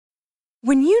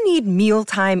When you need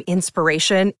mealtime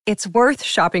inspiration, it's worth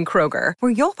shopping Kroger,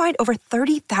 where you'll find over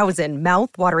 30,000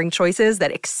 mouth-watering choices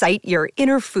that excite your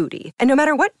inner foodie. And no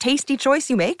matter what tasty choice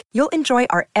you make, you'll enjoy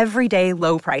our everyday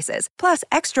low prices, plus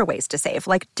extra ways to save,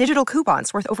 like digital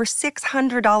coupons worth over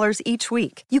 $600 each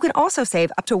week. You can also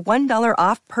save up to $1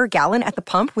 off per gallon at the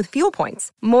pump with fuel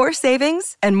points. More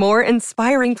savings and more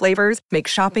inspiring flavors make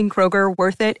shopping Kroger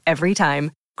worth it every time.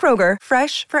 Kroger,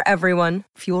 fresh for everyone.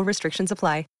 Fuel restrictions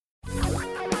apply.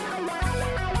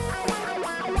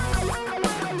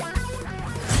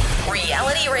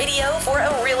 Reality radio for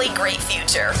a really great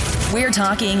future. We're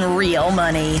talking real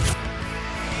money.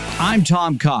 I'm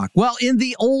Tom Cock. Well, in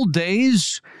the old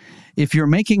days, if you're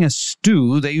making a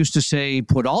stew, they used to say,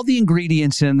 put all the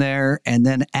ingredients in there and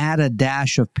then add a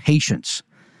dash of patience.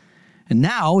 And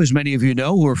now, as many of you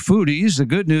know who are foodies, the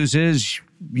good news is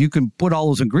you can put all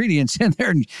those ingredients in there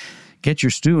and get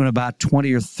your stew in about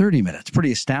 20 or 30 minutes.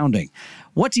 Pretty astounding.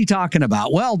 What's he talking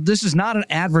about? Well, this is not an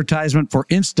advertisement for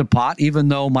Instapot, even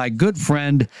though my good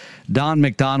friend Don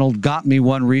McDonald got me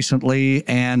one recently,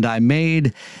 and I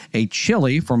made a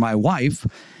chili for my wife,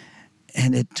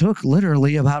 and it took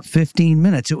literally about 15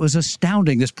 minutes. It was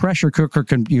astounding. This pressure cooker,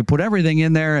 you put everything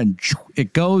in there and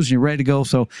it goes and you're ready to go.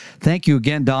 So thank you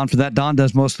again, Don, for that. Don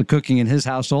does most of the cooking in his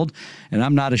household, and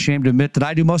I'm not ashamed to admit that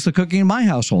I do most of the cooking in my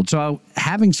household. So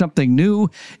having something new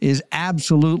is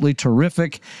absolutely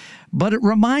terrific. But it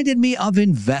reminded me of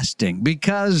investing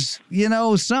because, you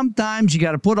know, sometimes you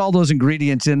got to put all those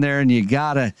ingredients in there and you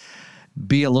got to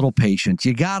be a little patient.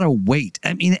 You got to wait.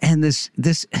 I mean, and this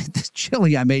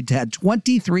chili I made had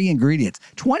 23 ingredients.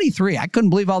 23. I couldn't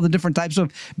believe all the different types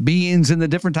of beans and the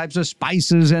different types of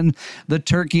spices and the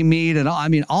turkey meat and all. I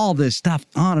mean, all this stuff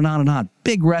on and on and on.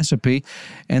 Big recipe.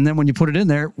 And then when you put it in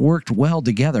there, it worked well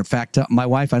together. In fact, my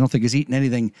wife, I don't think has eaten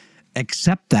anything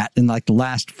except that in like the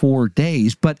last 4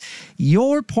 days. But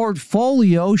your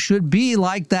portfolio should be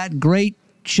like that great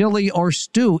chili or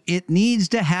stew. It needs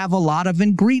to have a lot of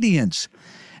ingredients.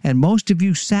 And most of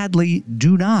you, sadly,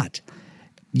 do not.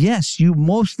 Yes, you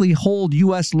mostly hold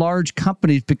U.S. large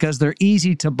companies because they're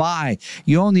easy to buy.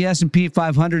 You own the S&P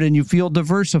 500 and you feel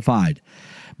diversified.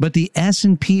 But the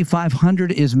S&P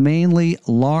 500 is mainly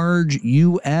large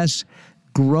U.S.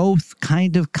 growth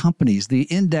kind of companies. The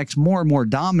index more and more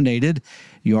dominated.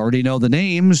 You already know the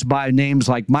names by names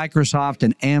like Microsoft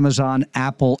and Amazon,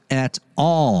 Apple et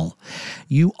al.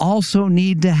 You also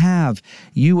need to have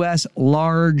U.S.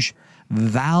 large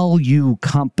value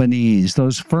companies,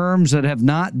 those firms that have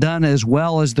not done as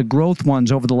well as the growth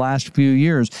ones over the last few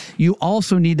years. You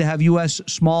also need to have U.S.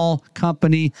 small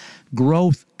company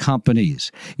growth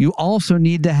companies. You also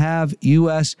need to have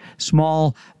U.S.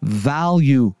 small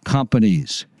value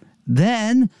companies.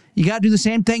 Then you got to do the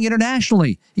same thing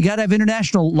internationally. You got to have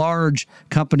international large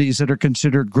companies that are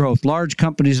considered growth, large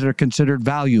companies that are considered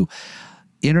value,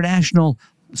 international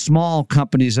small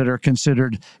companies that are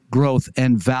considered growth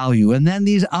and value. And then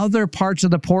these other parts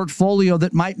of the portfolio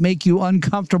that might make you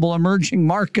uncomfortable, emerging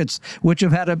markets, which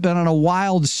have been on a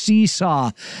wild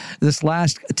seesaw this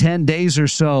last 10 days or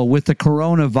so with the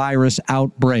coronavirus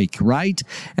outbreak, right?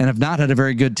 And have not had a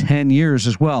very good 10 years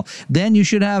as well. Then you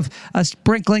should have a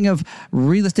sprinkling of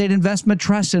real estate investment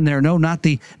trusts in there. No, not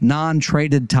the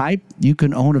non-traded type. You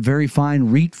can own a very fine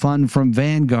REIT fund from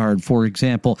Vanguard, for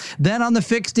example. Then on the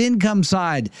fixed income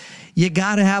side, you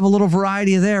got to have a little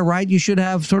variety there, right? You should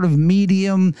have sort of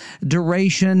medium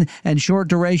duration and short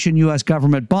duration U.S.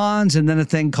 government bonds, and then a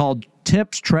thing called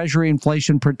TIPS, Treasury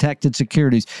Inflation Protected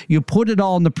Securities. You put it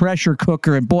all in the pressure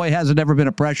cooker, and boy, has it ever been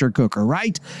a pressure cooker,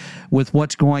 right? With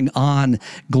what's going on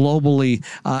globally,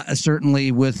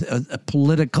 certainly with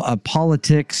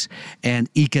politics and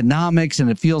economics, and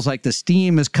it feels like the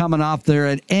steam is coming off there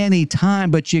at any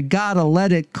time, but you got to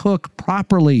let it cook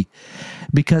properly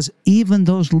because even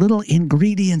those little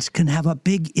ingredients can have a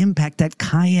big impact. That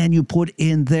cayenne you put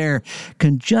in there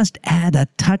can just add a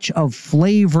touch of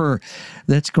flavor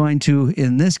that's going to,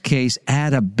 in this case,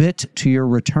 add a bit to your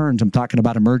returns. I'm talking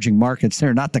about emerging markets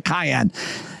there, not the cayenne.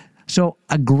 So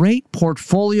a great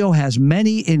portfolio has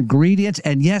many ingredients.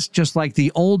 And yes, just like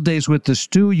the old days with the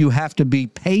stew, you have to be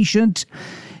patient.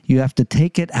 You have to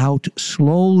take it out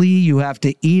slowly. You have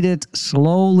to eat it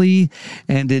slowly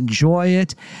and enjoy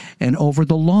it. And over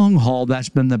the long haul, that's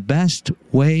been the best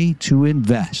way to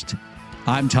invest.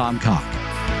 I'm Tom Cock.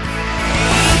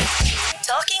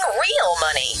 Talking real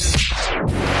money.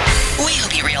 We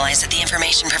hope you realize that the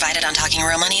information provided on Talking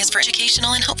Real Money is for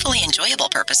educational and hopefully enjoyable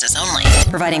purposes only.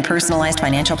 Providing personalized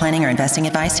financial planning or investing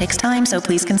advice takes time, so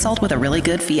please consult with a really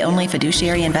good fee-only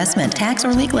fiduciary investment, tax,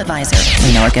 or legal advisor.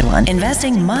 We know a good one.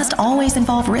 Investing must always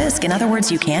involve risk. In other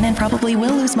words, you can and probably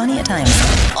will lose money at times.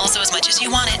 Also, as much as you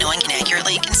want it, no one can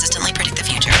accurately and consistently predict the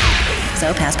future.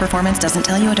 So past performance doesn't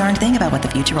tell you a darn thing about what the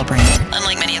future will bring.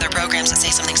 Unlike many other programs that say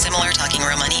something similar, Talking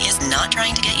Real Money is not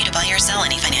trying to get you to buy or sell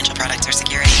any financial products or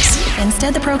securities.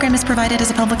 Instead, the program is provided as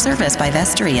a public service by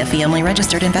Vestry, a fee-only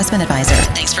registered investment advisor.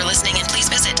 Thanks for listening, and please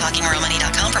visit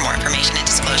TalkingRealMoney.com for more information and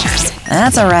disclosures.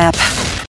 That's a wrap.